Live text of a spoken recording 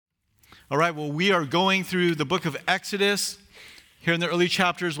All right, well, we are going through the book of Exodus. Here in the early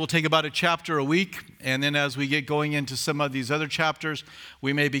chapters, we'll take about a chapter a week. And then as we get going into some of these other chapters,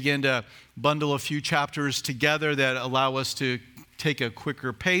 we may begin to bundle a few chapters together that allow us to take a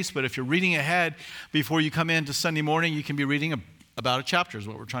quicker pace. But if you're reading ahead before you come into Sunday morning, you can be reading about a chapter is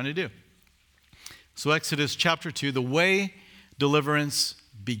what we're trying to do. So Exodus chapter 2, the way deliverance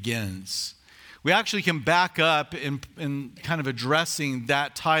begins. We actually can back up in kind of addressing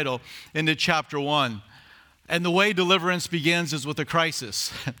that title into chapter 1. And the way deliverance begins is with a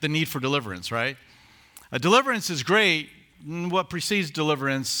crisis, the need for deliverance, right? Deliverance is great. What precedes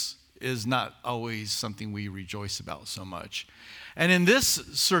deliverance is not always something we rejoice about so much. And in this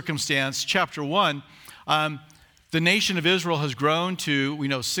circumstance, chapter 1, the nation of Israel has grown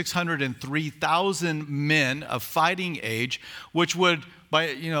to, 603,000 men of fighting age, which would,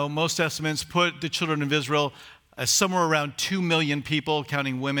 by most estimates, put the children of Israel as somewhere around 2 million people,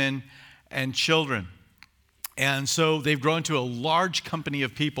 counting women and children. And so they've grown to a large company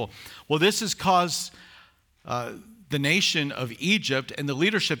of people. Well, this has caused the nation of Egypt and the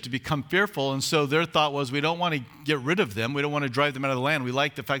leadership to become fearful. And so their thought was, we don't want to get rid of them. We don't want to drive them out of the land. We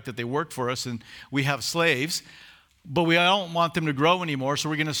like the fact that they work for us and we have slaves. But we don't want them to grow anymore. So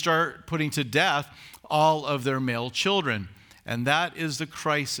we're going to start putting to death all of their male children. And that is the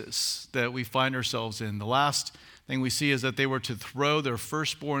crisis that we find ourselves in. The last thing we see is that they were to throw their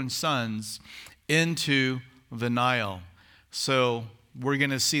firstborn sons into the Nile. So we're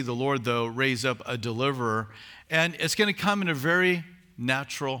going to see the Lord, though, raise up a deliverer. And it's going to come in a very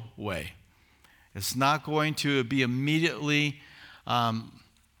natural way. It's not going to be immediately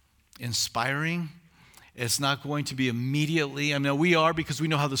inspiring. It's not going to be immediately, we are because we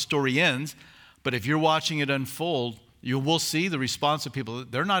know how the story ends. But if you're watching it unfold, you will see the response of people.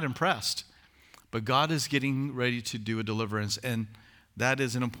 They're not impressed. But God is getting ready to do a deliverance. And that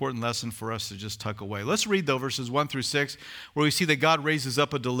is an important lesson for us to just tuck away. Let's read, though, verses 1 through 6, where we see that God raises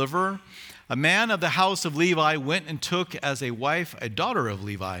up a deliverer. A man of the house of Levi went and took as a wife a daughter of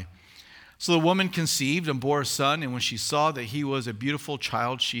Levi. So the woman conceived and bore a son, and when she saw that he was a beautiful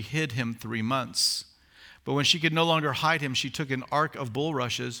child, she hid him 3 months. But when she could no longer hide him, she took an ark of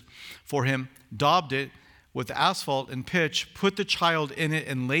bulrushes for him, daubed it with asphalt and pitch, put the child in it,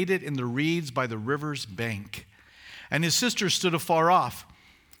 and laid it in the reeds by the river's bank. And his sister stood afar off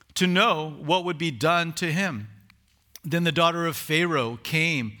to know what would be done to him. Then the daughter of Pharaoh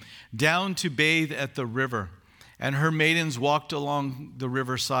came down to bathe at the river, and her maidens walked along the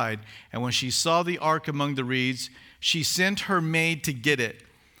riverside. And when she saw the ark among the reeds, she sent her maid to get it.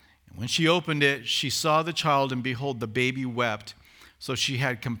 And when she opened it, she saw the child, and behold, the baby wept. So she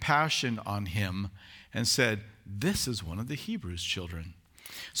had compassion on him and said, "This is one of the Hebrews' children."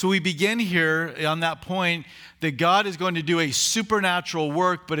 So we begin here on that point that God is going to do a supernatural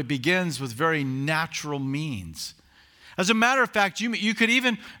work, but it begins with very natural means. As a matter of fact, you could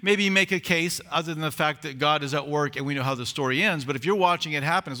even maybe make a case, other than the fact that God is at work and we know how the story ends, but if you're watching it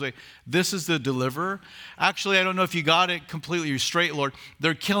happen, it's like, this is the deliverer. Actually, I don't know if you got it completely straight, Lord.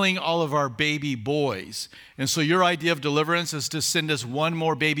 They're killing all of our baby boys. And so your idea of deliverance is to send us one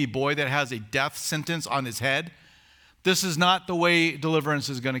more baby boy that has a death sentence on his head. This is not the way deliverance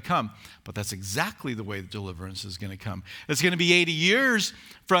is going to come. But that's exactly the way deliverance is going to come. It's going to be 80 years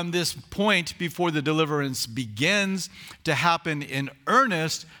from this point before the deliverance begins to happen in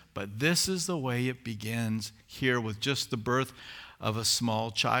earnest. But this is the way it begins here with just the birth of a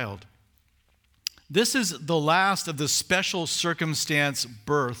small child. This is the last of the special circumstance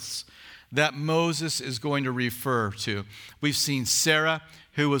births that Moses is going to refer to. We've seen Sarah,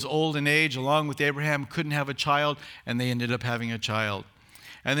 who was old in age, along with Abraham, couldn't have a child, and they ended up having a child.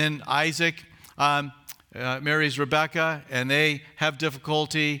 And then Isaac marries Rebekah, and they have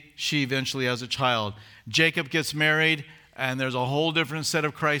difficulty. She eventually has a child. Jacob gets married, and there's a whole different set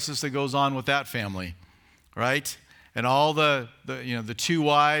of crisis that goes on with that family, right? And all the 2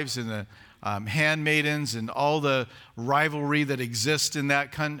 wives and the handmaidens and all the rivalry that exists in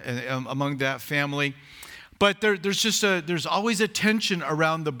that among that family. But there's always a tension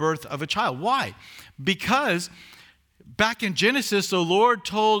around the birth of a child. Why? Because back in Genesis, the Lord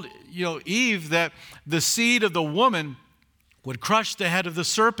told Eve that the seed of the woman would crush the head of the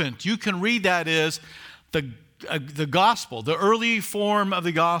serpent. You can read that as the gospel, the early form of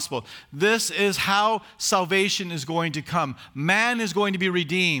the gospel. This is how salvation is going to come. Man is going to be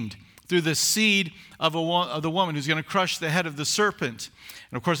redeemed through the seed of the woman who's going to crush the head of the serpent.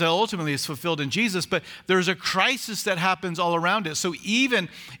 And of course, that ultimately is fulfilled in Jesus, but there's a crisis that happens all around it. So even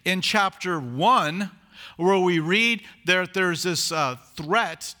in chapter 1, where we read there's this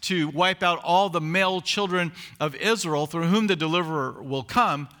threat to wipe out all the male children of Israel through whom the deliverer will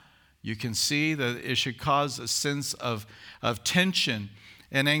come, You can see that it should cause a sense of tension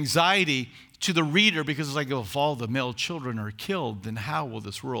and anxiety to the reader, because it's like, if all the male children are killed, then how will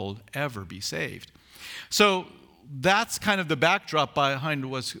this world ever be saved? So that's kind of the backdrop behind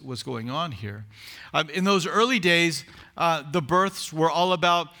what's going on here. In those early days, the births were all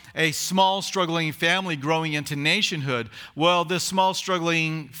about a small, struggling family growing into nationhood. Well, this small,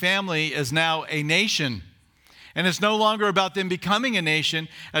 struggling family is now a nation. And it's no longer about them becoming a nation.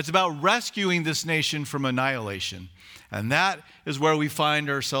 It's about rescuing this nation from annihilation. And that is where we find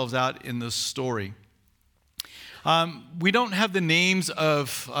ourselves out in this story. We don't have the names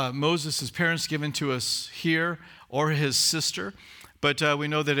of Moses' parents given to us here, or his sister, but we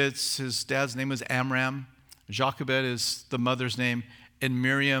know that his dad's name is Amram, Jochebed is the mother's name, and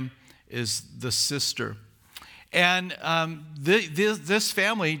Miriam is the sister. And this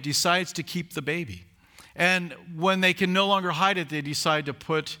family decides to keep the baby. And when they can no longer hide it, they decide to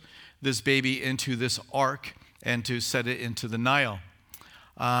put this baby into this ark and to set it into the Nile,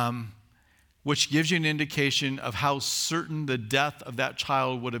 which gives you an indication of how certain the death of that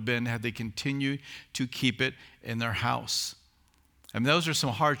child would have been had they continued to keep it in their house. I mean, those are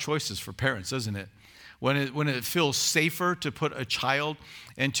some hard choices for parents, isn't it? When it feels safer to put a child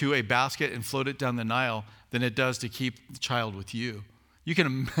into a basket and float it down the Nile than it does to keep the child with you. You can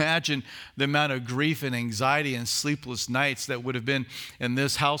imagine the amount of grief and anxiety and sleepless nights that would have been in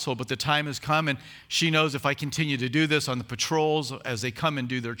this household. But the time has come, and she knows, if I continue to do this on the patrols as they come and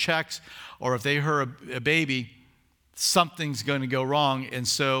do their checks, or if they hear a baby, something's going to go wrong. And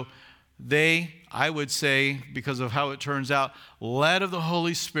so they, I would say, because of how it turns out, led of the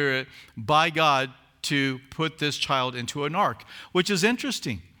Holy Spirit by God to put this child into an ark, which is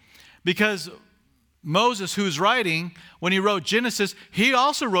interesting because Moses, who's writing, when he wrote Genesis, he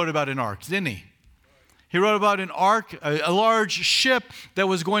also wrote about an ark, didn't he? He wrote about an ark, a large ship that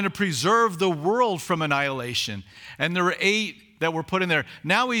was going to preserve the world from annihilation. And there were 8 that were put in there.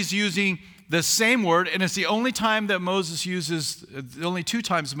 Now he's using the same word, and it's the only time that the only 2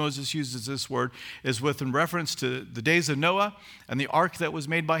 times Moses uses this word is in reference to the days of Noah and the ark that was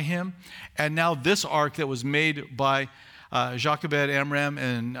made by him. And now this ark that was made by Jochebed, Amram,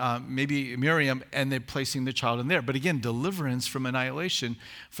 and maybe Miriam, and they're placing the child in there. But again, deliverance from annihilation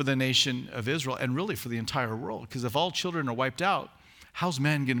for the nation of Israel, and really for the entire world. Because if all children are wiped out, how's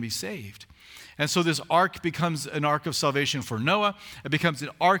man going to be saved? And so this ark becomes an ark of salvation for Noah. It becomes an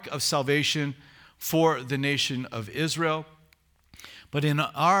ark of salvation for the nation of Israel. But in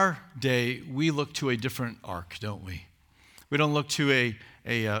our day, we look to a different ark, don't we? We don't look to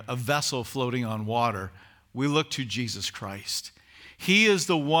a vessel floating on water. We look to Jesus Christ. He is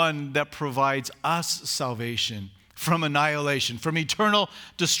the one that provides us salvation from annihilation, from eternal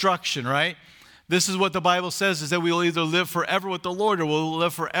destruction, right? This is what the Bible says, is that we will either live forever with the Lord or we'll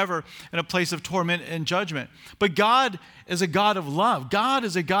live forever in a place of torment and judgment. But God is a God of love. God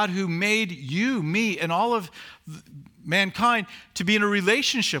is a God who made you, me, and all of mankind to be in a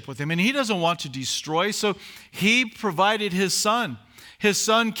relationship with him. And he doesn't want to destroy, so he provided his Son. His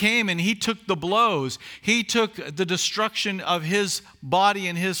Son came and he took the blows. He took the destruction of his body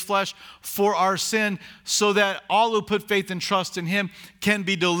and his flesh for our sin, so that all who put faith and trust in him can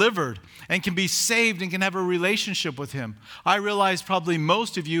be delivered and can be saved and can have a relationship with him. I realize probably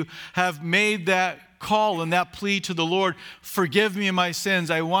most of you have made that call and that plea to the Lord, forgive me of my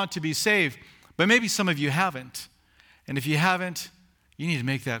sins, I want to be saved. But maybe some of you haven't. And if you haven't, you need to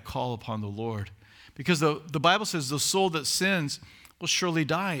make that call upon the Lord. Because the Bible says the soul that sins will surely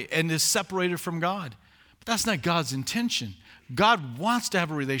die and is separated from God. But that's not God's intention. God wants to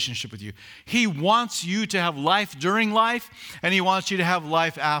have a relationship with you. He wants you to have life during life, and he wants you to have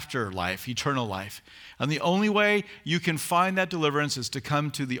life after life, eternal life. And the only way you can find that deliverance is to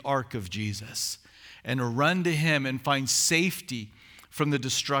come to the ark of Jesus and to run to him and find safety from the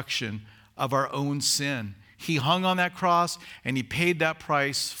destruction of our own sin. He hung on that cross and he paid that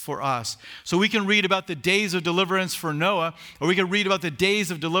price for us. So we can read about the days of deliverance for Noah, or we can read about the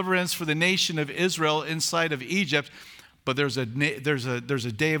days of deliverance for the nation of Israel inside of Egypt. But there's a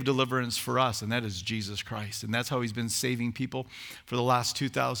day of deliverance for us, and that is Jesus Christ. And that's how he's been saving people for the last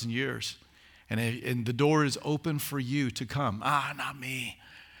 2,000 years. And the door is open for you to come. Not me.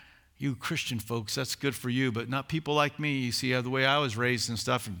 You Christian folks, that's good for you, but not people like me. You see the way I was raised and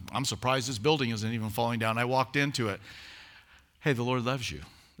stuff, and I'm surprised this building isn't even falling down. I walked into it. Hey, the Lord loves you.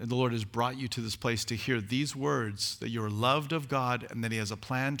 And the Lord has brought you to this place to hear these words, that you're loved of God and that he has a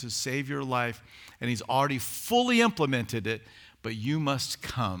plan to save your life, and he's already fully implemented it, but you must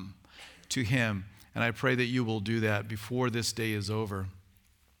come to him. And I pray that you will do that before this day is over.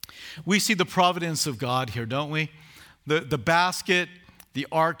 We see the providence of God here, don't we? The basket The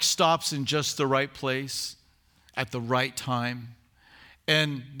ark stops in just the right place at the right time.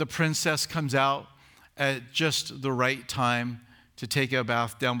 And the princess comes out at just the right time to take a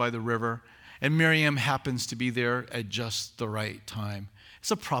bath down by the river. And Miriam happens to be there at just the right time.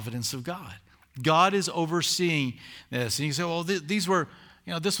 It's a providence of God. God is overseeing this. And you say, well,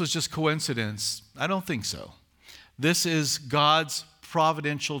 this was just coincidence. I don't think so. This is God's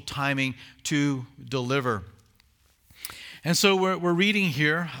providential timing to deliver. And so we're reading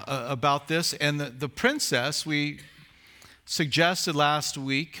here about this. And the princess, we suggested last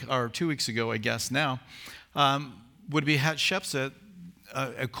week, or 2 weeks ago, I guess now, would be Hatshepsut,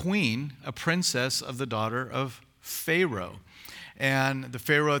 a queen, a princess of the daughter of Pharaoh. And the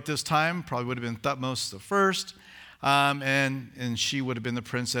Pharaoh at this time probably would have been Thutmose the first, and she would have been the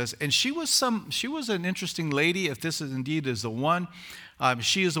princess. And she was an interesting lady, if this is indeed is the one.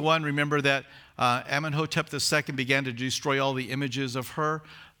 She is the one, remember that Amenhotep II began to destroy all the images of her.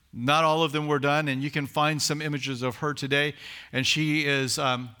 Not all of them were done, and you can find some images of her today. And she is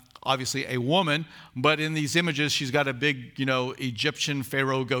obviously a woman, but in these images, she's got a big, Egyptian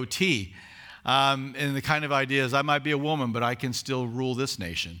pharaoh goatee. And the kind of idea is, I might be a woman, but I can still rule this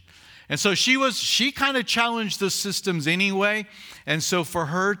nation. And so she kind of challenged the systems anyway. And so for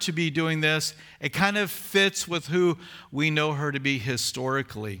her to be doing this, it kind of fits with who we know her to be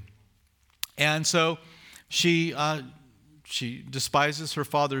historically. And so she despises her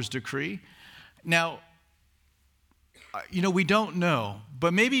father's decree. Now, we don't know,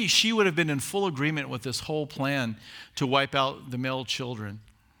 but maybe she would have been in full agreement with this whole plan to wipe out the male children.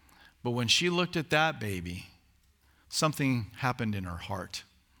 But when she looked at that baby, something happened in her heart.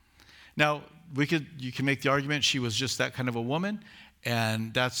 Now, you can make the argument she was just that kind of a woman,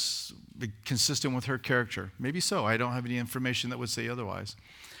 and that's consistent with her character. Maybe so. I don't have any information that would say otherwise.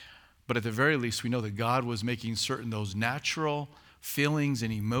 But at the very least, we know that God was making certain those natural feelings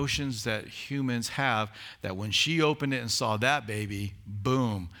and emotions that humans have, that when she opened it and saw that baby,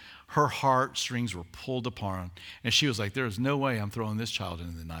 boom, her heartstrings were pulled upon. And she was like, there is no way I'm throwing this child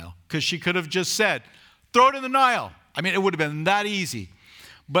into the Nile. Because she could have just said, throw it in the Nile. I mean, it would have been that easy.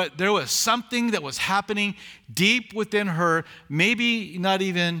 But there was something that was happening deep within her, maybe not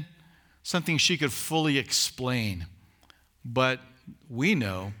even something she could fully explain. But we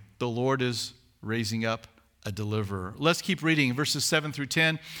know the Lord is raising up a deliverer. Let's keep reading verses 7 through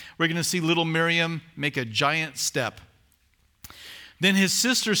 10. We're going to see little Miriam make a giant step. Then his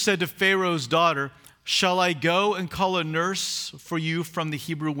sister said to Pharaoh's daughter, shall I go and call a nurse for you from the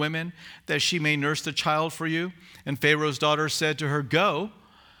Hebrew women, that she may nurse the child for you? And Pharaoh's daughter said to her, go.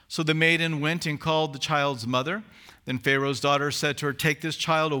 So the maiden went and called the child's mother. Then Pharaoh's daughter said to her, take this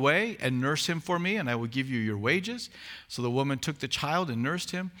child away and nurse him for me, and I will give you your wages. So the woman took the child and nursed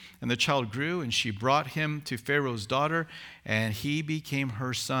him, and the child grew, and she brought him to Pharaoh's daughter, and he became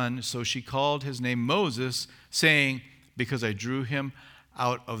her son. So she called his name Moses, saying, because I drew him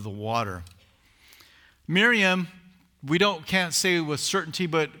out of the water. Miriam, can't say with certainty,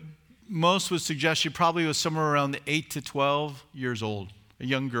 but most would suggest she probably was somewhere around 8 to 12 years old, a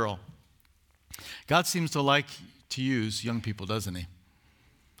young girl. God seems to like to use young people, doesn't he?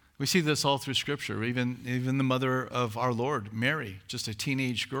 We see this all through Scripture. Even the mother of our Lord, Mary, just a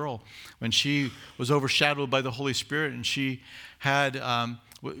teenage girl, when she was overshadowed by the Holy Spirit and she had,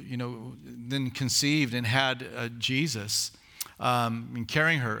 then conceived and had Jesus, and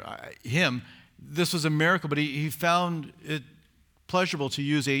carrying him. This was a miracle, but he found it pleasurable to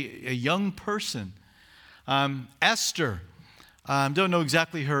use a young person. Esther, don't know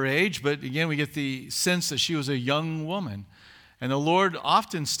exactly her age, but again, we get the sense that she was a young woman. And the Lord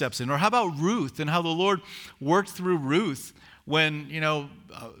often steps in. Or how about Ruth, and how the Lord worked through Ruth when,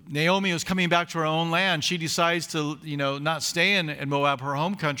 Naomi was coming back to her own land. She decides to, not stay in Moab, her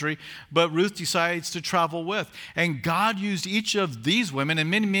home country, but Ruth decides to travel with. And God used each of these women and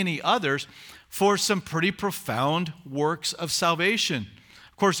many, many others for some pretty profound works of salvation.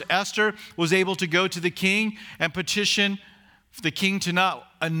 Of course, Esther was able to go to the king and petition for the king to not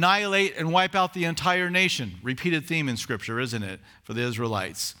annihilate and wipe out the entire nation. Repeated theme in Scripture, isn't it, for the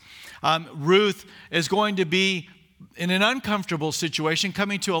Israelites? Ruth is going to be in an uncomfortable situation,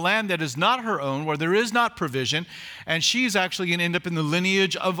 coming to a land that is not her own, where there is not provision, and she's actually going to end up in the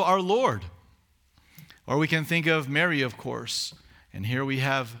lineage of our Lord. Or we can think of Mary, of course. And here we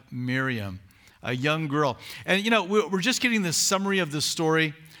have Miriam, a young girl. And, we're just getting this summary of the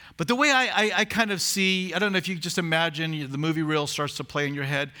story. But the way I kind of see, I don't know if you just imagine, the movie reel starts to play in your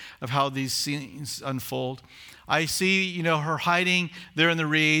head of how these scenes unfold. I see, her hiding there in the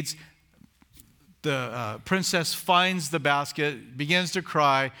reeds. The princess finds the basket, begins to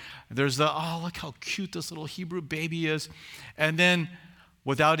cry. There's look how cute this little Hebrew baby is. And then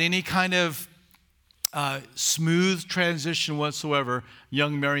without any kind of smooth transition whatsoever,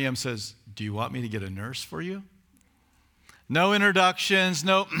 young Miriam says, "Do you want me to get a nurse for you?" No introductions,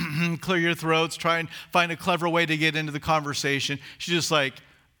 no clear your throats, try and find a clever way to get into the conversation. She's just like,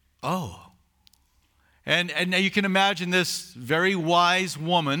 "Oh." And now you can imagine this very wise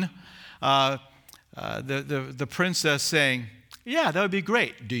woman, the princess saying, "Yeah, that would be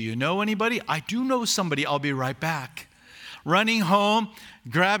great. Do you know anybody?" "I do know somebody. I'll be right back." Running home,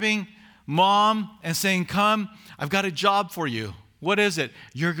 grabbing mom and saying, "Come, I've got a job for you." "What is it?"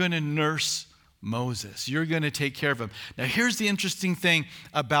 "You're going to nurse Moses. You're going to take care of him." Now, here's the interesting thing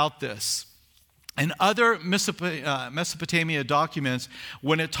about this. In other Mesopotamia documents,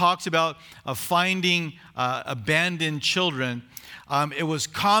 when it talks about finding abandoned children, it was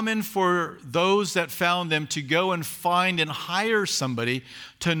common for those that found them to go and find and hire somebody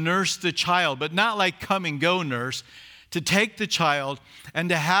to nurse the child, but not like come and go nurse, to take the child and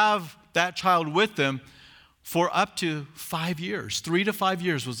to have that child with them for up to 5 years. 3 to 5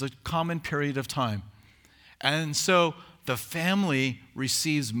 years was a common period of time. And so the family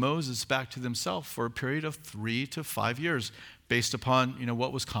receives Moses back to themselves for a period of 3 to 5 years based upon,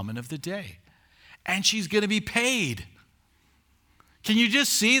 what was common of the day. And she's going to be paid. Can you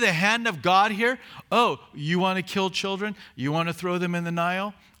just see the hand of God here? Oh, you want to kill children? You want to throw them in the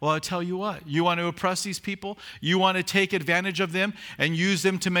Nile? Well, I'll tell you what. You want to oppress these people? You want to take advantage of them and use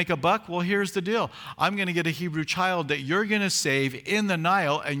them to make a buck? Well, here's the deal. I'm going to get a Hebrew child that you're going to save in the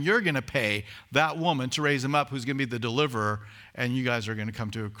Nile, and you're going to pay that woman to raise him up, who's going to be the deliverer, and you guys are going to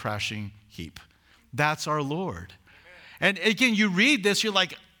come to a crashing heap. That's our Lord. Amen. And again, you read this, you're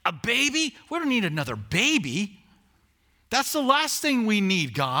like, a baby? We don't need another baby. That's the last thing we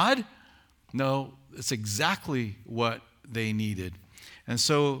need, God. No, it's exactly what they needed. And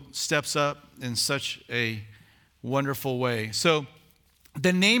so steps up in such a wonderful way. So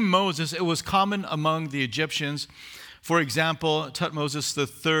the name Moses, it was common among the Egyptians. For example, Tutmosis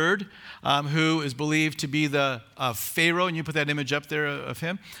III, who is believed to be the Pharaoh, and you put that image up there of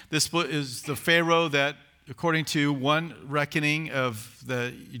him. This is the Pharaoh that, according to one reckoning of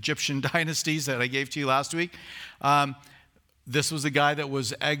the Egyptian dynasties that I gave to you last week, this was the guy that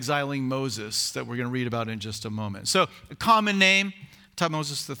was exiling Moses that we're going to read about in just a moment. So a common name,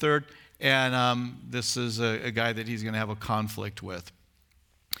 Tutmosis III, and this is a guy that he's going to have a conflict with.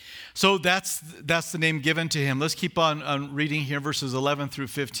 So that's the name given to him. Let's keep on reading here, verses 11 through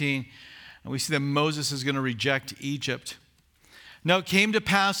 15. And we see that Moses is going to reject Egypt. Now it came to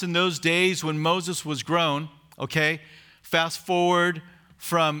pass in those days when Moses was grown, okay, fast forward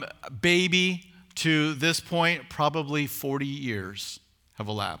from baby to this point, probably 40 years have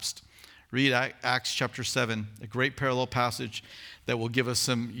elapsed. Read Acts chapter 7, a great parallel passage that will give us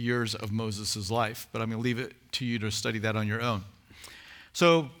some years of Moses' life. But I'm going to leave it to you to study that on your own.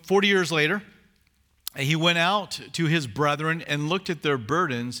 So 40 years later, he went out to his brethren and looked at their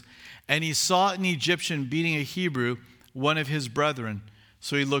burdens, and he saw an Egyptian beating a Hebrew, one of his brethren.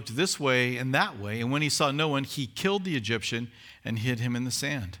 So he looked this way and that way, and when he saw no one, he killed the Egyptian and hid him in the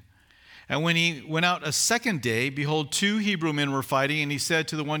sand. And when he went out a second day, behold, 2 Hebrew men were fighting, and he said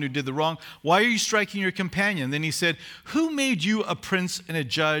to the one who did the wrong, "Why are you striking your companion?" Then he said, "Who made you a prince and a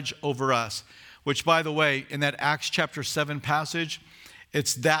judge over us?" Which, by the way, in that Acts chapter 7 passage,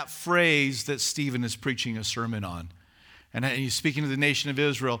 it's that phrase that Stephen is preaching a sermon on. And he's speaking to the nation of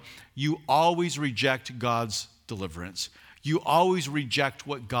Israel. You always reject God's deliverance. You always reject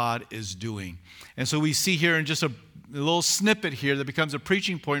what God is doing. And so we see here in just a little snippet here that becomes a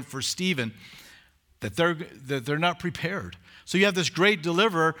preaching point for Stephen, that they're not prepared. So you have this great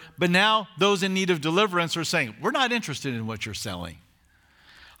deliverer, but now those in need of deliverance are saying, "We're not interested in what you're selling."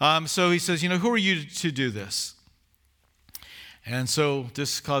 So he says, who are you to do this? And so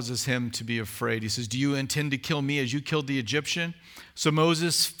this causes him to be afraid. He says, "Do you intend to kill me as you killed the Egyptian?" So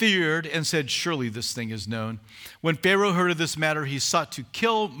Moses feared and said, "Surely this thing is known." When Pharaoh heard of this matter, he sought to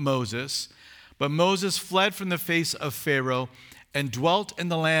kill Moses. But Moses fled from the face of Pharaoh and dwelt in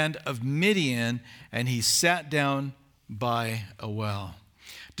the land of Midian, and he sat down by a well.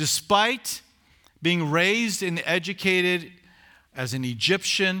 Despite being raised and educated as an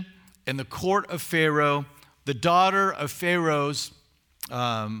Egyptian in the court of Pharaoh, the daughter of Pharaoh's,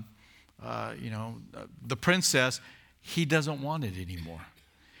 the princess, he doesn't want it anymore.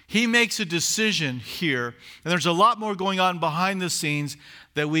 He makes a decision here, and there's a lot more going on behind the scenes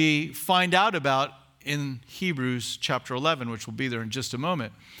that we find out about in Hebrews chapter 11, which will be there in just a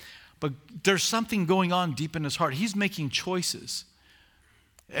moment. But there's something going on deep in his heart. He's making choices.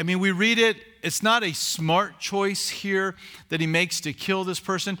 I mean, we read it. It's not a smart choice here that he makes to kill this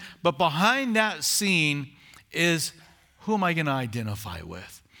person, but behind that scene is who am I going to identify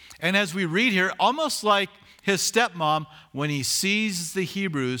with? And as we read here, almost like his stepmom, when he sees the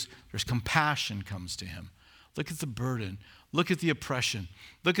Hebrews, there's compassion comes to him. Look at the burden. Look at the oppression.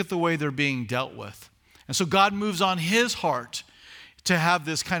 Look at the way they're being dealt with. And so God moves on his heart to have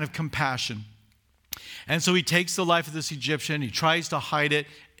this kind of compassion. And so he takes the life of this Egyptian. He tries to hide it.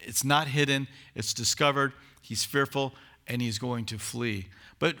 It's not hidden. It's discovered. He's fearful, and he's going to flee.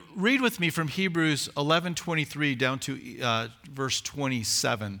 But read with me from Hebrews 11:23 down to verse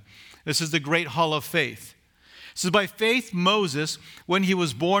 27. This is the great hall of faith. It says, by faith Moses, when he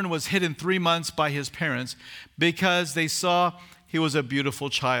was born, was hidden 3 months by his parents because they saw he was a beautiful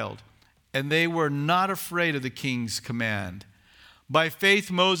child, and they were not afraid of the king's command. By faith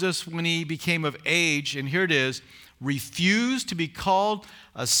Moses, when he became of age, and here it is, refused to be called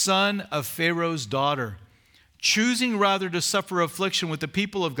a son of Pharaoh's daughter, choosing rather to suffer affliction with the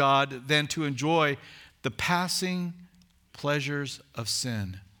people of God than to enjoy the passing pleasures of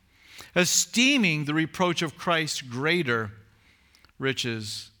sin, esteeming the reproach of Christ greater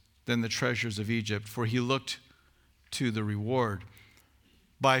riches than the treasures of Egypt, for he looked to the reward.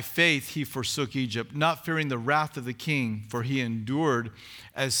 By faith he forsook Egypt, not fearing the wrath of the king, for he endured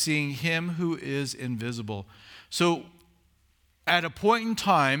as seeing him who is invisible. So at a point in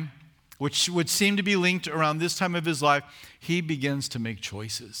time, which would seem to be linked around this time of his life, he begins to make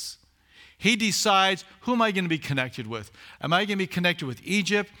choices. He decides, who am I going to be connected with? Am I going to be connected with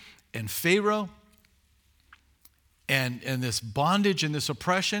Egypt and Pharaoh and this bondage and this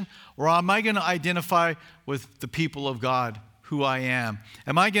oppression? Or am I going to identify with the people of God, who I am?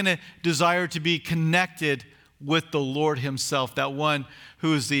 Am I going to desire to be connected with the Lord himself, that one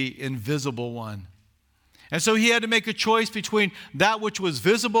who is the invisible one? And so he had to make a choice between that which was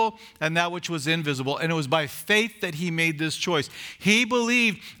visible and that which was invisible. And it was by faith that he made this choice. He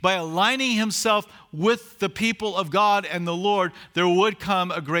believed by aligning himself with the people of God and the Lord, there would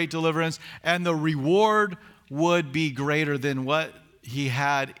come a great deliverance, and the reward would be greater than what he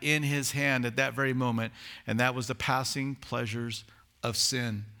had in his hand at that very moment. And that was the passing pleasures of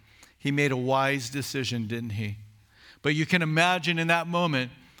sin. He made a wise decision, didn't he? But you can imagine in that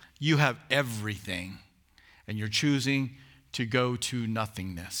moment, you have everything, and you're choosing to go to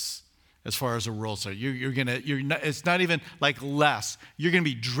nothingness as far as the world's concerned. It's not even like less. You're going to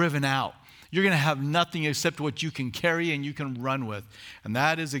be driven out. You're going to have nothing except what you can carry and you can run with. And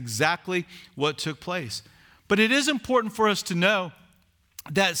that is exactly what took place. But it is important for us to know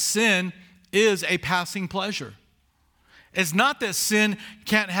that sin is a passing pleasure. It's not that sin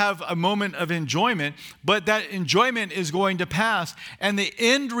can't have a moment of enjoyment, but that enjoyment is going to pass. And the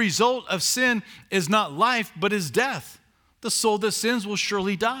end result of sin is not life, but is death. The soul that sins will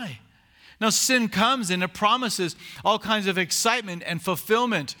surely die. Now, sin comes and it promises all kinds of excitement and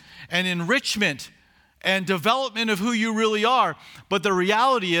fulfillment and enrichment and development of who you really are. But the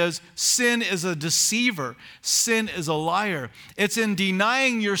reality is, sin is a deceiver. Sin is a liar. It's in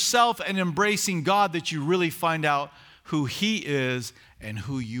denying yourself and embracing God that you really find out who he is and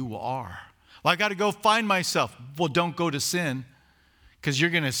who you are. Well, I got to go find myself. Well, don't go to sin, because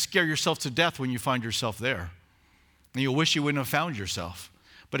you're going to scare yourself to death when you find yourself there. And you'll wish you wouldn't have found yourself.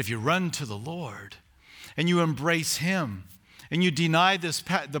 But if you run to the Lord and you embrace him and you deny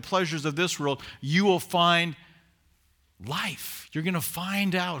the pleasures of this world, you will find life. You're going to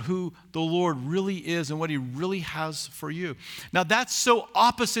find out who the Lord really is and what he really has for you. Now, that's so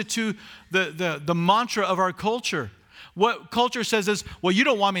opposite to the mantra of our culture. What culture says is, well, you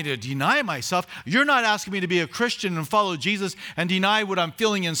don't want me to deny myself. You're not asking me to be a Christian and follow Jesus and deny what I'm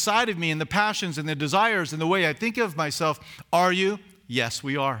feeling inside of me and the passions and the desires and the way I think of myself. Are you? Yes,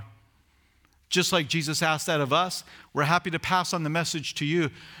 we are. Just like Jesus asked that of us, we're happy to pass on the message to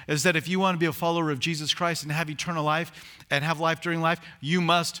you, is that if you want to be a follower of Jesus Christ and have eternal life and have life during life, you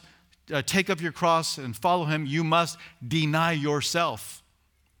must take up your cross and follow him. You must deny yourself.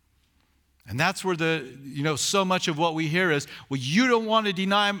 And that's where so much of what we hear is, well, you don't want me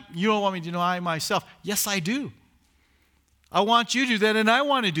to deny myself. Yes, I do. I want you to do that, and I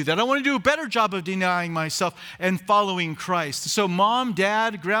want to do that. I want to do a better job of denying myself and following Christ. So mom,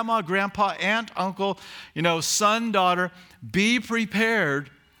 dad, grandma, grandpa, aunt, uncle, son, daughter, be prepared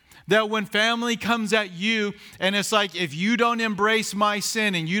that when family comes at you and it's like, if you don't embrace my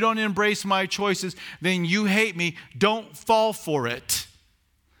sin and you don't embrace my choices, then you hate me. Don't fall for it.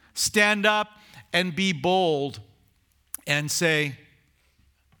 Stand up and be bold and say,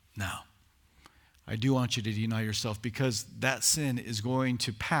 no. I do want you to deny yourself, because that sin is going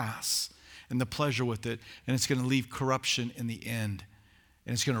to pass and the pleasure with it, and it's going to leave corruption in the end,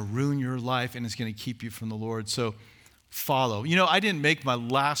 and it's going to ruin your life, and it's going to keep you from the Lord. So follow. You know, I didn't make my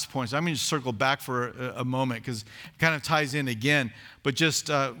last point, so I'm going to circle back for a moment because it kind of ties in again. But just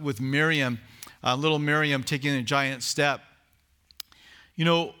with Miriam, little Miriam taking a giant step. You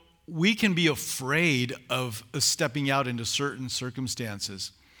know, we can be afraid of stepping out into certain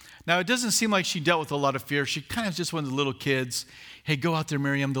circumstances. Now, it doesn't seem like she dealt with a lot of fear. She kind of just one of the little kids. Hey, go out there,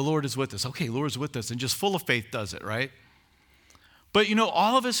 Miriam. The Lord is with us. Okay, Lord's with us. And just full of faith does it, right? But, you know,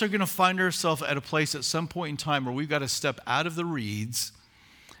 all of us are going to find ourselves at a place at some point in time where we've got to step out of the reeds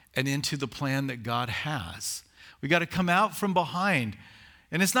and into the plan that God has. We got to come out from behind.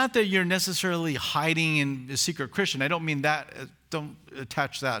 And it's not that you're necessarily hiding in a secret Christian. I don't mean that. Don't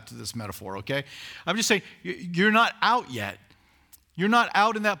attach that to this metaphor, okay? I'm just saying you're not out yet. You're not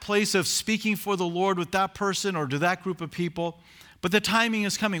out in that place of speaking for the Lord with that person or to that group of people. But the timing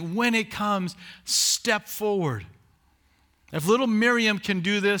is coming. When it comes, step forward. If little Miriam can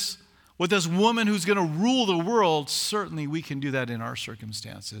do this with this woman who's going to rule the world, certainly we can do that in our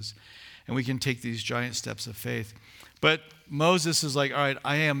circumstances. And we can take these giant steps of faith. But Moses is like, all right,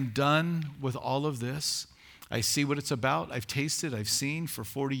 I am done with all of this. I see what it's about. I've tasted, I've seen for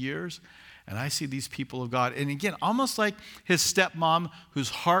 40 years. And I see these people of God. And again, almost like his stepmom, whose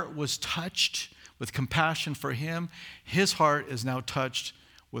heart was touched with compassion for him, his heart is now touched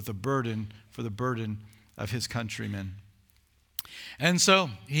with a burden for the burden of his countrymen. And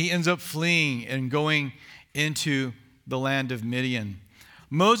so he ends up fleeing and going into the land of Midian.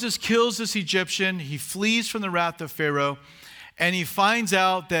 Moses kills this Egyptian. He flees from the wrath of Pharaoh. And he finds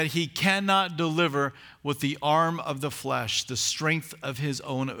out that he cannot deliver with the arm of the flesh, the strength of his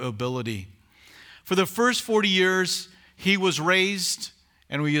own ability. For the first 40 years, he was raised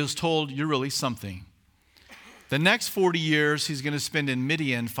and he was told, you're really something. The next 40 years, he's going to spend in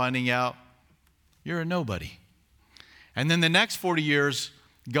Midian finding out you're a nobody. And then the next 40 years,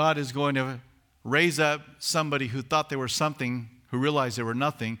 God is going to raise up somebody who thought they were something, who realized they were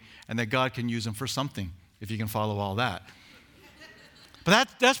nothing, and that God can use them for something, if you can follow all that. But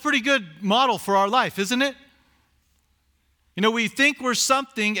that's pretty good model for our life, isn't it? You know, we think we're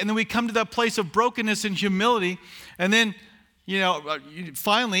something, and then we come to that place of brokenness and humility, and then,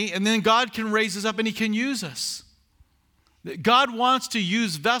 finally, and then God can raise us up and he can use us. God wants to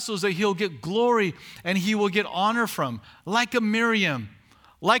use vessels that he'll get glory and he will get honor from, like a Miriam,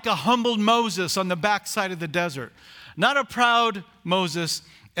 like a humbled Moses on the backside of the desert. Not a proud Moses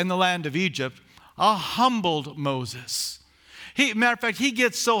in the land of Egypt, a humbled Moses. Matter of fact, he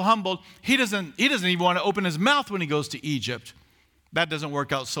gets so humbled, he doesn't even want to open his mouth when he goes to Egypt. That doesn't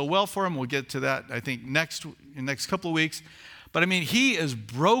work out so well for him. We'll get to that, I think, in the next couple of weeks. But I mean, he is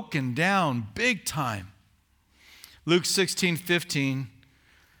broken down big time. Luke 16:15,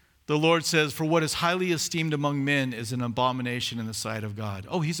 the Lord says, for what is highly esteemed among men is an abomination in the sight of God.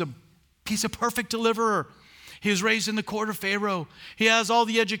 Oh, he's a perfect deliverer. He was raised in the court of Pharaoh. He has all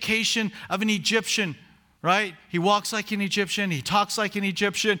the education of an Egyptian, right? He walks like an Egyptian. He talks like an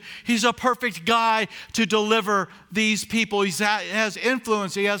Egyptian. He's a perfect guy to deliver these people. He has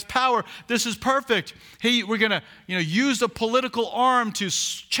influence. He has power. This is perfect. We're going to, use the political arm to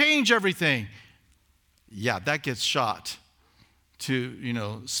change everything. Yeah, that gets shot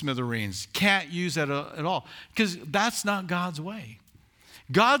to, smithereens. Can't use that at all because that's not God's way.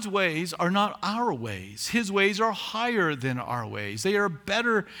 God's ways are not our ways. His ways are higher than our ways. They are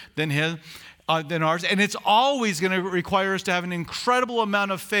better than ours. And it's always going to require us to have an incredible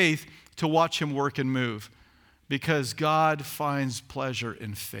amount of faith to watch him work and move because God finds pleasure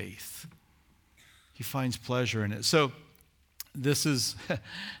in faith. He finds pleasure in it. So this is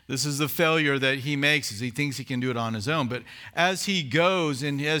the failure that he makes, is he thinks he can do it on his own. But as he goes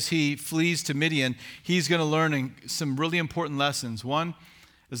and as he flees to Midian, he's going to learn some really important lessons. One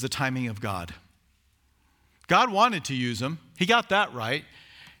is the timing of God. God wanted to use them. He got that right.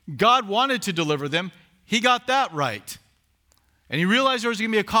 God wanted to deliver them. He got that right. And he realized there was going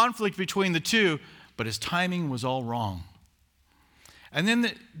to be a conflict between the two, but his timing was all wrong. And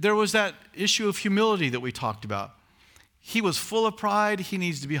then there was that issue of humility that we talked about. He was full of pride. He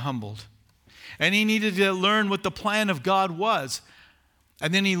needs to be humbled. And he needed to learn what the plan of God was.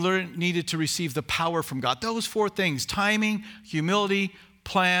 And then he needed to receive the power from God. Those four things: timing, humility,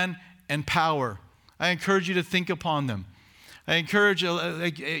 plan, and power. I encourage you to think upon them. I encourage,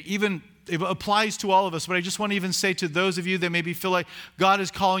 even it applies to all of us, but I just want to even say to those of you that maybe feel like God is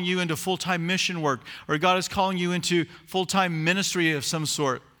calling you into full-time mission work, or God is calling you into full-time ministry of some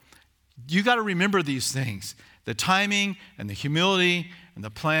sort, you got to remember these things: the timing and the humility and the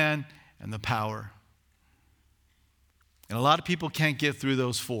plan and the power. And a lot of people can't get through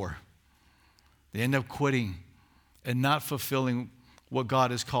those four. They end up quitting and not fulfilling what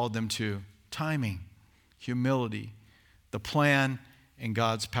God has called them to. Timing, humility, the plan, and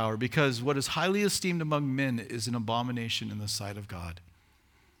God's power. Because what is highly esteemed among men is an abomination in the sight of God.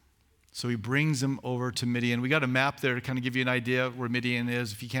 So he brings them over to Midian. We got a map there to kind of give you an idea of where Midian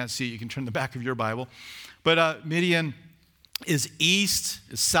is. If you can't see it, you can turn the back of your Bible. But Midian is east,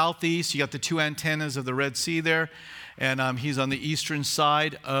 is southeast. You got the two antennas of the Red Sea there. And he's on the eastern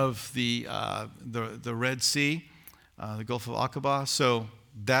side of the Red Sea, the Gulf of Aqaba. So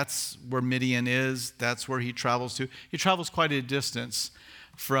that's where Midian is. That's where he travels to. He travels quite a distance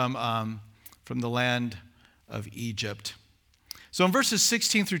from the land of Egypt. So in verses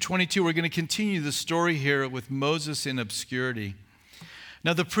 16 through 22, we're going to continue the story here with Moses in obscurity.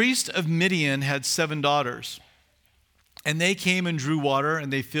 Now the priest of Midian had 7 daughters, and they came and drew water,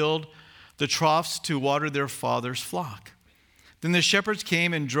 and they filled the troughs to water their father's flock. Then the shepherds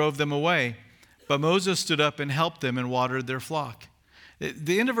came and drove them away, but Moses stood up and helped them and watered their flock.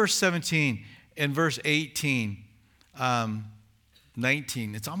 The end of verse 17 and verse 18,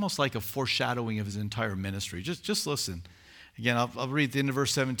 19, it's almost like a foreshadowing of his entire ministry. Just listen. Again, I'll read the end of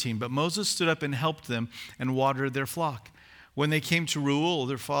verse 17. But Moses stood up and helped them and watered their flock. When they came to Reuel,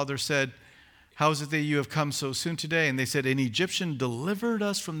 their father said, "How is it that you have come so soon today?" And they said, "An Egyptian delivered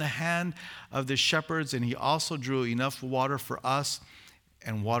us from the hand of the shepherds, and he also drew enough water for us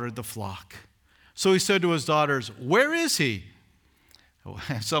and watered the flock." So he said to his daughters, "Where is he?"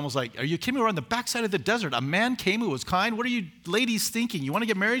 It's almost like, "Are you kidding me? We're on the backside of the desert. A man came who was kind. What are you ladies thinking? You want to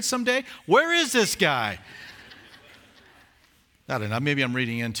get married someday? Where is this guy?" I don't know. Maybe I'm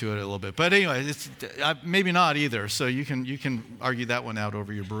reading into it a little bit. But anyway, it's, maybe not either. So you can argue that one out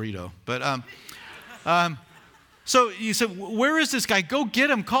over your burrito. But so you said, "Where is this guy? Go get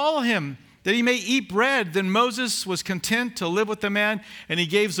him. Call him, that he may eat bread." Then Moses was content to live with the man, and he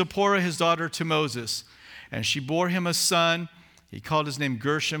gave Zipporah his daughter to Moses. And she bore him a son. He called his name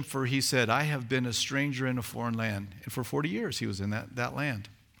Gershom, for he said, "I have been a stranger in a foreign land." And for 40 years he was in that land.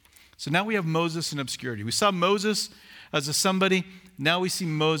 So now we have Moses in obscurity. We saw Moses as a somebody. Now we see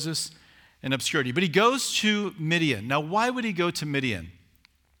Moses in obscurity. But he goes to Midian. Now, why would he go to Midian?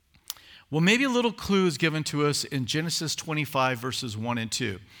 Well, maybe a little clue is given to us in Genesis 25, verses 1 and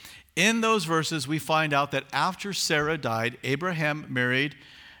 2. In those verses, we find out that after Sarah died, Abraham married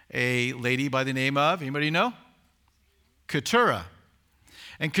a lady by the name of, anybody know? Keturah.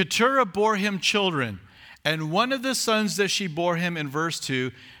 And Keturah bore him children. And one of the sons that she bore him in verse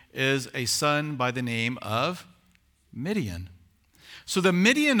 2 is a son by the name of Midian. So the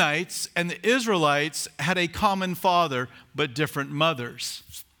Midianites and the Israelites had a common father, but different mothers.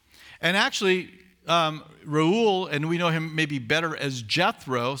 And actually, Reuel, and we know him maybe better as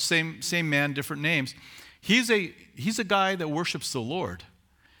Jethro, same man, different names. He's a guy that worships the Lord.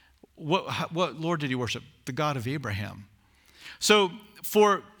 What Lord did he worship? The God of Abraham. So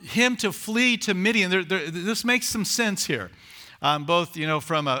for him to flee to Midian, this makes some sense here, both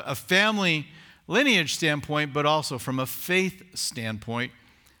from a family lineage standpoint, but also from a faith standpoint,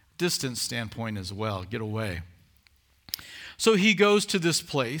 distance standpoint as well. Get away. So he goes to this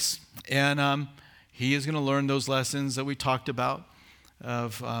place, and he is going to learn those lessons that we talked about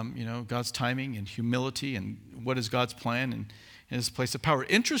of God's timing and humility and what is God's plan and his place of power.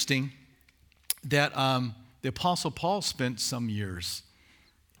 Interesting that the Apostle Paul spent some years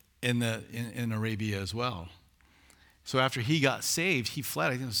in Arabia as well. So after he got saved, he fled.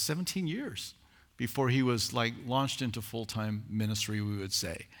 I think it was 17 years before he was launched into full-time ministry, we would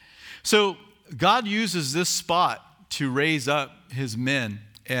say. So God uses this spot to raise up his men,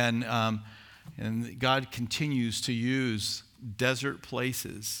 and God continues to use desert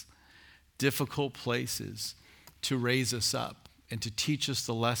places, difficult places, to raise us up and to teach us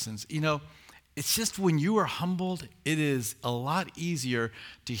the lessons. It's just when you are humbled, it is a lot easier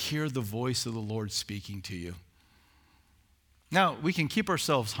to hear the voice of the Lord speaking to you. Now, we can keep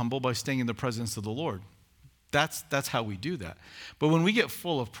ourselves humble by staying in the presence of the Lord. That's how we do that. But when we get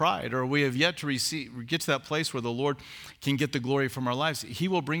full of pride, or we have yet to get to that place where the Lord can get the glory from our lives, he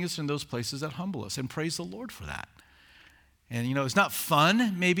will bring us in those places that humble us, and praise the Lord for that. And it's not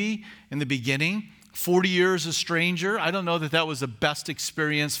fun maybe in the beginning. 40 years a stranger. I don't know that was the best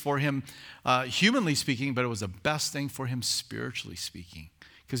experience for him humanly speaking, but it was the best thing for him spiritually speaking,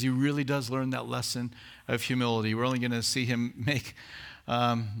 because he really does learn that lesson of humility. We're only going to see him make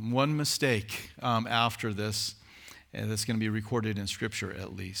one mistake after this, and that's going to be recorded in Scripture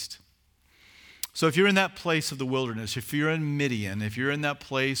at least. So if you're in that place of the wilderness, if you're in Midian, if you're in that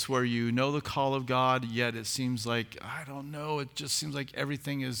place where you know the call of God, yet it seems like, I don't know, it just seems like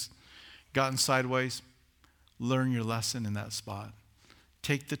everything has gotten sideways, learn your lesson in that spot.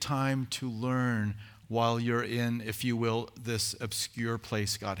 Take the time to learn while you're in, if you will, this obscure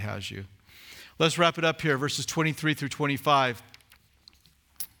place God has you. Let's wrap it up here, verses 23 through 25.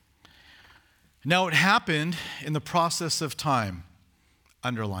 Now it happened in the process of time.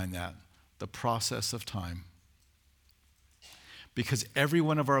 Underline that, the process of time. Because every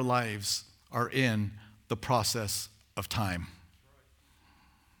one of our lives are in the process of time.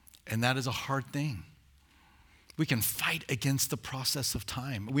 And that is a hard thing. We can fight against the process of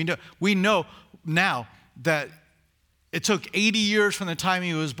time. We know now that it took 80 years from the time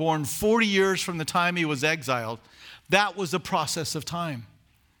he was born, 40 years from the time he was exiled. That was the process of time.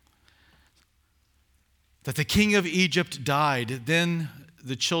 That the king of Egypt died. Then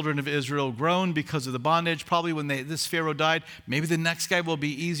the children of Israel groaned because of the bondage. Probably when this Pharaoh died, maybe the next guy will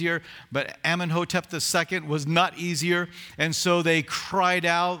be easier. But Amenhotep II was not easier. And so they cried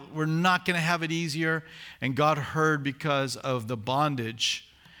out, we're not going to have it easier. And God heard because of the bondage.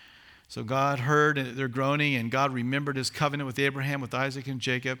 So God heard their groaning, and God remembered his covenant with Abraham, with Isaac, and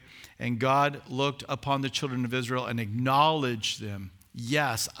Jacob. And God looked upon the children of Israel and acknowledged them.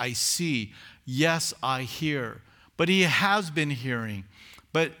 Yes, I see. Yes, I hear. But he has been hearing.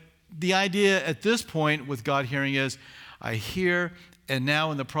 But the idea at this point with God hearing is, I hear, and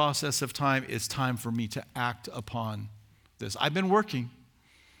now in the process of time, it's time for me to act upon this. I've been working.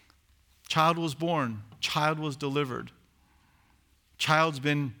 Child was born. Child was delivered. Child's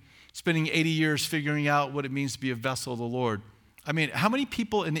been spending 80 years figuring out what it means to be a vessel of the Lord. I mean, how many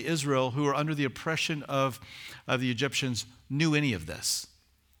people in Israel who are under the oppression of the Egyptians knew any of this?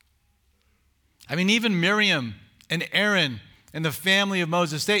 I mean, even Miriam and Aaron and the family of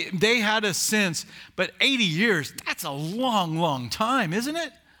Moses, they had a sense, but 80 years, that's a long, long time, isn't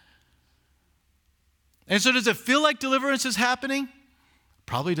it? And so does it feel like deliverance is happening?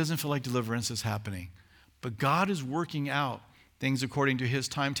 Probably doesn't feel like deliverance is happening. But God is working out things according to his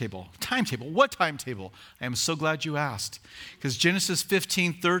timetable. Timetable? What timetable? I am so glad you asked. Because Genesis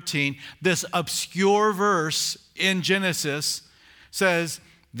 15:13, this obscure verse in Genesis says,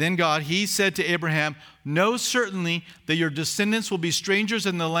 then God, he said to Abraham, know certainly that your descendants will be strangers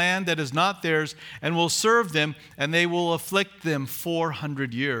in the land that is not theirs, and will serve them, and they will afflict them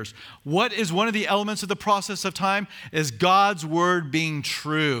 400 years. What is one of the elements of the process of time? Is God's word being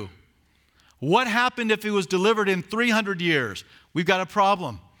true. What happened if it was delivered in 300 years? We've got a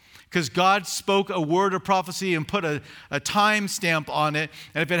problem. Because God spoke a word of prophecy and put a time stamp on it.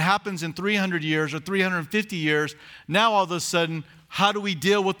 And if it happens in 300 years or 350 years, now all of a sudden, how do we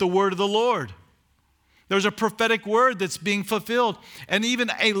deal with the word of the Lord? There's a prophetic word that's being fulfilled. And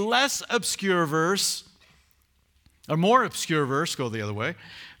even a less obscure verse, a more obscure verse, go the other way.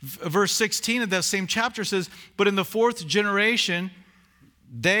 Verse 16 of that same chapter says, but in the fourth generation,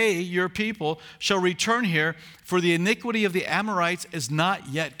 they, your people, shall return here, for the iniquity of the Amorites is not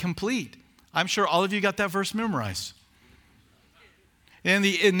yet complete. I'm sure all of you got that verse memorized. And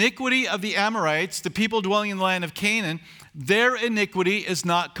the iniquity of the Amorites, the people dwelling in the land of Canaan, their iniquity is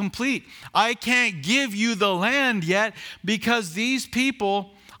not complete. I can't give you the land yet because these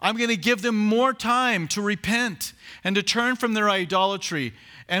people, I'm going to give them more time to repent and to turn from their idolatry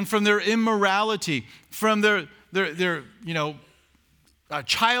and from their immorality, from their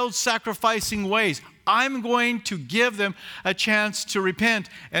child sacrificing ways. I'm going to give them a chance to repent,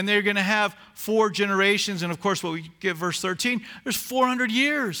 and they're going to have 4 generations. And of course, what we get verse 13, there's 400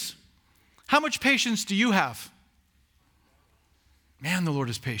 years. How much patience do you have? Man, the Lord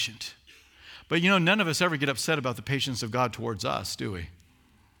is patient. But none of us ever get upset about the patience of God towards us, do we?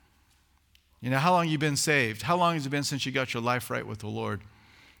 How long have you been saved? How long has it been since you got your life right with the Lord?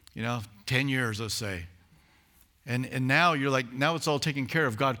 10 years, let's say. And now you're like, now it's all taken care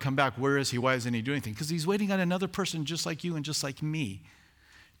of. God, come back. Where is he? Why isn't he doing anything? Because he's waiting on another person just like you and just like me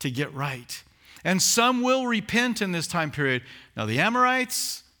to get right. And some will repent in this time period. Now the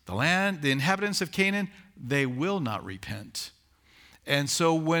Amorites, the inhabitants of Canaan, they will not repent. And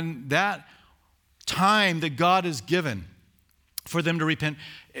so when that time that God has given for them to repent,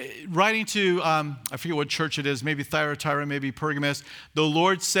 writing to, I forget what church it is, maybe Thyatira, maybe Pergamos, the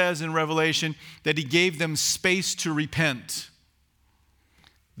Lord says in Revelation that he gave them space to repent.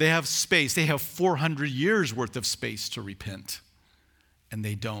 They have space. They have 400 years worth of space to repent, and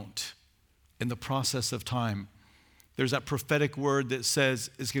they don't. In the process of time, there's that prophetic word that says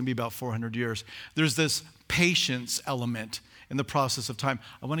it's going to be about 400 years. There's this patience element in the process of time.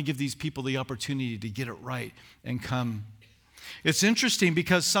 I want to give these people the opportunity to get it right and come. It's interesting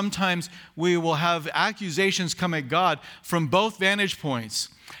because sometimes we will have accusations come at God from both vantage points.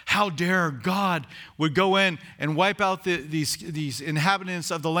 How dare God would go in and wipe out these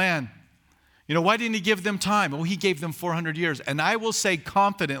inhabitants of the land? Why didn't he give them time? Well, he gave them 400 years. And I will say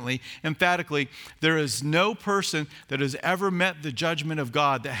confidently, emphatically, there is no person that has ever met the judgment of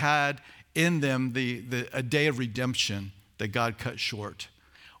God that had in them a day of redemption that God cut short.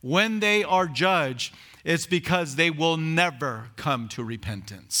 When they are judged, it's because they will never come to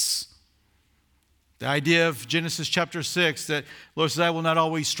repentance. The idea of Genesis chapter 6 that Lord says, I will not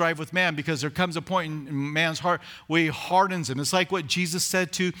always strive with man, because there comes a point in man's heart where he hardens him. It's like what Jesus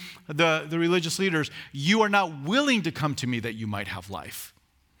said to the religious leaders, you are not willing to come to me that you might have life.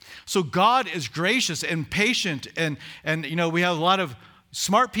 So God is gracious and patient, and we have a lot of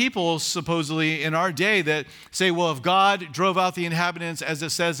smart people supposedly in our day that say, well, if God drove out the inhabitants, as it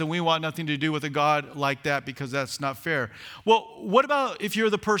says, then we want nothing to do with a God like that because that's not fair. Well, what about if you're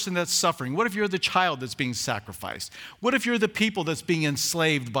the person that's suffering? What if you're the child that's being sacrificed? What if you're the people that's being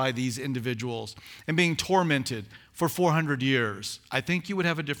enslaved by these individuals and being tormented for 400 years? I think you would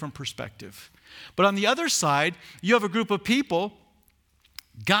have a different perspective. But on the other side, you have a group of people,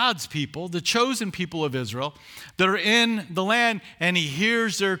 God's people, the chosen people of Israel, that are in the land, and he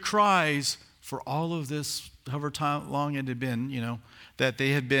hears their cries for all of this, however long it had been, that they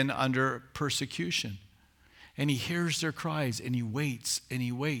had been under persecution. And he hears their cries, and he waits, and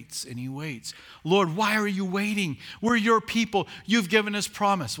he waits, and he waits. Lord, why are you waiting? We're your people. You've given us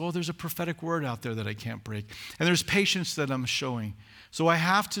promise. Well, there's a prophetic word out there that I can't break. And there's patience that I'm showing. So I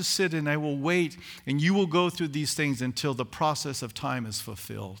have to sit and I will wait, and you will go through these things until the process of time is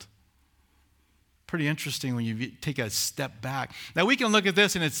fulfilled. Pretty interesting when you take a step back. Now we can look at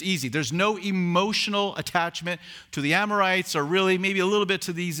this and it's easy. There's no emotional attachment to the Amorites or really maybe a little bit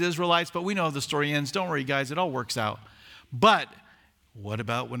to these Israelites, but we know how the story ends. Don't worry, guys, it all works out. But what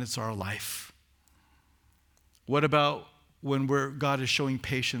about when it's our life? What about when God is showing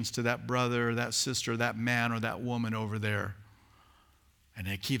patience to that brother, that sister, that man, or that woman over there? And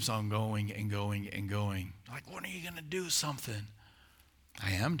it keeps on going and going and going. Like, when are you going to do something?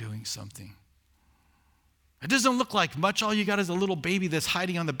 I am doing something. It doesn't look like much. All you got is a little baby that's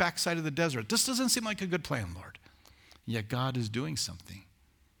hiding on the backside of the desert. This doesn't seem like a good plan, Lord. Yet God is doing something.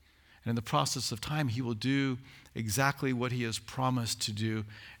 And in the process of time, he will do exactly what he has promised to do.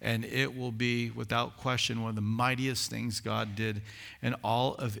 And it will be, without question, one of the mightiest things God did in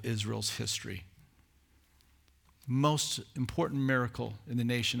all of Israel's history. Most important miracle in the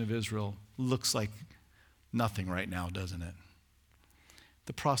nation of Israel looks like nothing right now, doesn't it?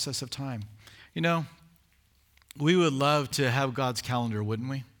 The process of time. We would love to have God's calendar, wouldn't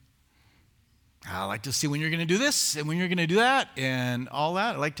we? I like to see when you're going to do this and when you're going to do that and all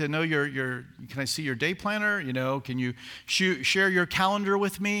that. I'd like to know can I see your day planner? Can you share your calendar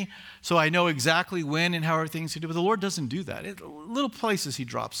with me so I know exactly when and how are things to do? But the Lord doesn't do that. Little places he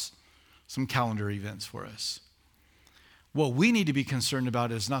drops some calendar events for us. What we need to be concerned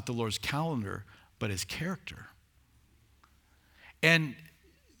about is not the Lord's calendar, but his character. And,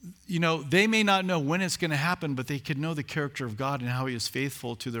 they may not know when it's going to happen, but they could know the character of God and how he is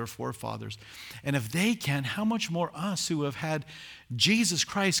faithful to their forefathers. And if they can, how much more us who have had Jesus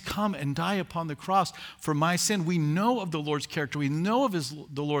Christ come and die upon the cross for my sin? We know of the Lord's character. We know of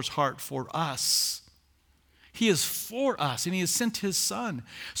the Lord's heart for us. He is for us, and he has sent his son.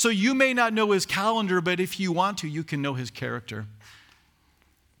 So you may not know his calendar, but if you want to, you can know his character.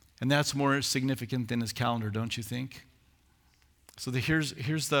 And that's more significant than his calendar, don't you think? So here's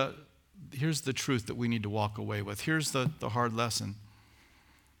the truth that we need to walk away with. Here's the hard lesson.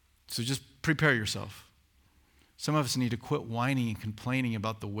 So just prepare yourself. Some of us need to quit whining and complaining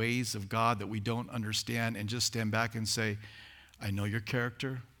about the ways of God that we don't understand and just stand back and say, I know your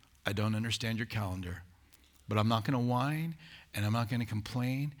character. I don't understand your calendar. But I'm not going to whine, and I'm not going to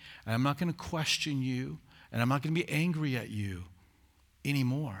complain, and I'm not going to question you, and I'm not going to be angry at you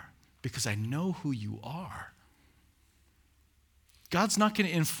anymore because I know who you are. God's not going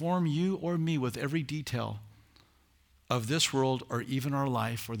to inform you or me with every detail of this world or even our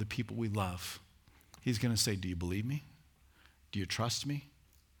life or the people we love. He's going to say, do you believe me? Do you trust me?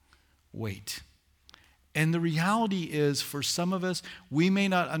 Wait. And the reality is, for some of us, we may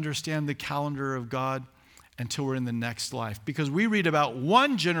not understand the calendar of God until we're in the next life. Because we read about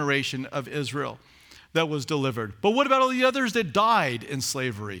one generation of Israel that was delivered. But what about all the others that died in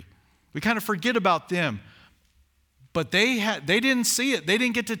slavery? We kind of forget about them. But they didn't see it. They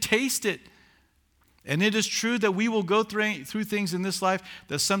didn't get to taste it. And it is true that we will go through things in this life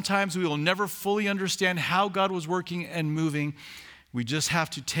that sometimes we will never fully understand how God was working and moving. We just have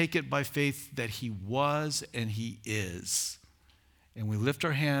to take it by faith that he was and he is. And we lift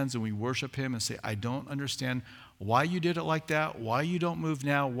our hands and we worship him and say, I don't understand why you did it like that, why you don't move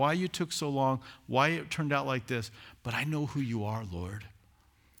now, why you took so long, why it turned out like this. But I know who you are, Lord.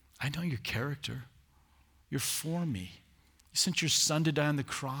 I know your character. You're for me. You sent your son to die on the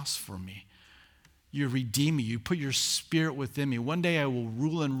cross for me. You redeem me. You put your spirit within me. One day I will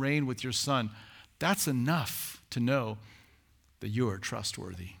rule and reign with your son. That's enough to know that you are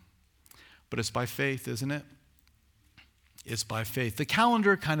trustworthy. But it's by faith, isn't it? It's by faith. The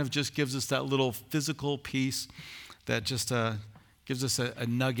calendar kind of just gives us that little physical piece that just gives us a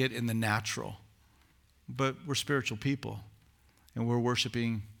nugget in the natural. But we're spiritual people, and we're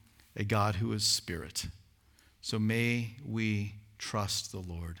worshiping a God who is spirit. So may we trust the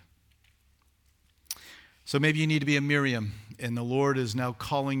Lord. So maybe you need to be a Miriam, and the Lord is now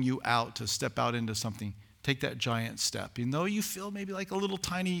calling you out to step out into something. Take that giant step. Even though you feel maybe like a little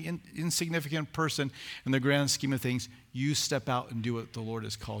tiny, insignificant person in the grand scheme of things, you step out and do what the Lord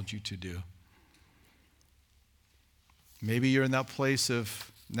has called you to do. Maybe you're in that place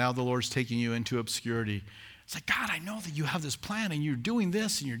of now the Lord's taking you into obscurity. It's like, God, I know that you have this plan and you're doing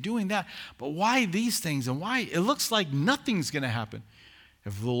this and you're doing that, but why these things and why? It looks like nothing's going to happen.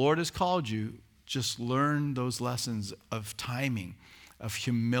 If the Lord has called you, just learn those lessons of timing, of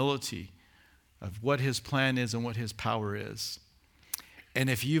humility, of what his plan is and what his power is. And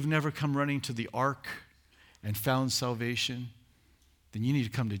if you've never come running to the ark and found salvation, then you need to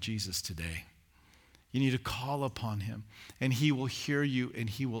come to Jesus today. You need to call upon him, and he will hear you and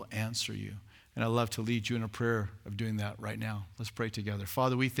he will answer you. And I'd love to lead you in a prayer of doing that right now. Let's pray together.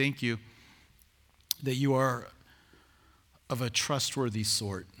 Father, we thank you that you are of a trustworthy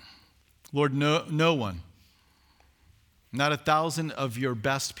sort. Lord, no one, not 1,000 of your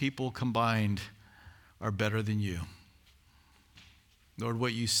best people combined are better than you. Lord,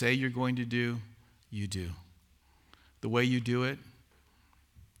 what you say you're going to do, you do. The way you do it,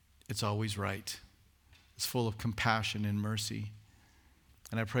 it's always right. It's full of compassion and mercy.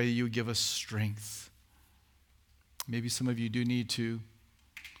 And I pray that you would give us strength. Maybe some of you do need to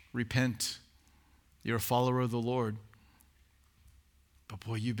repent. You're a follower of the Lord. But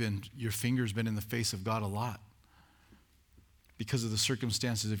boy, your finger's been in the face of God a lot because of the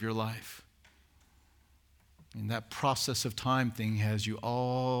circumstances of your life. And that process of time thing has you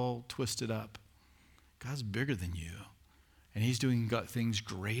all twisted up. God's bigger than you. And he's doing things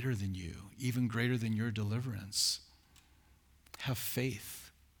greater than you, even greater than your deliverance. Have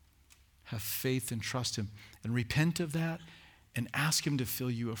faith. Have faith and trust him. And repent of that and ask him to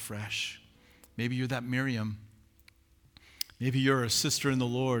fill you afresh. Maybe you're that Miriam. Maybe you're a sister in the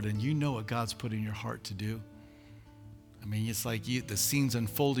Lord and you know what God's put in your heart to do. I mean, it's like the scene's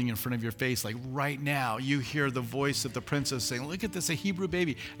unfolding in front of your face. Like right now, you hear the voice of the princess saying, look at this, a Hebrew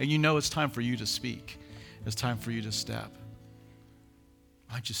baby. And you know it's time for you to speak. It's time for you to step.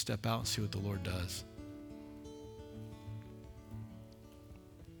 Why don't you step out and see what the Lord does?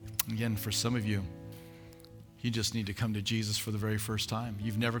 Again, for some of you, you just need to come to Jesus for the very first time.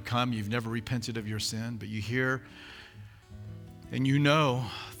 You've never come, you've never repented of your sin, but you hear and you know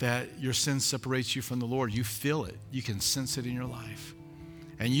that your sin separates you from the Lord. You feel it. You can sense it in your life.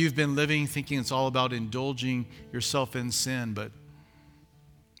 And you've been living thinking it's all about indulging yourself in sin, but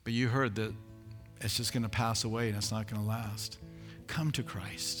you heard that it's just going to pass away and it's not going to last. Come to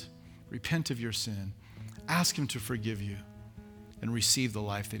Christ. Repent of your sin. Ask him to forgive you and receive the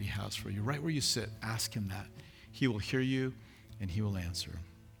life that he has for you. Right where you sit, ask him that. He will hear you and he will answer.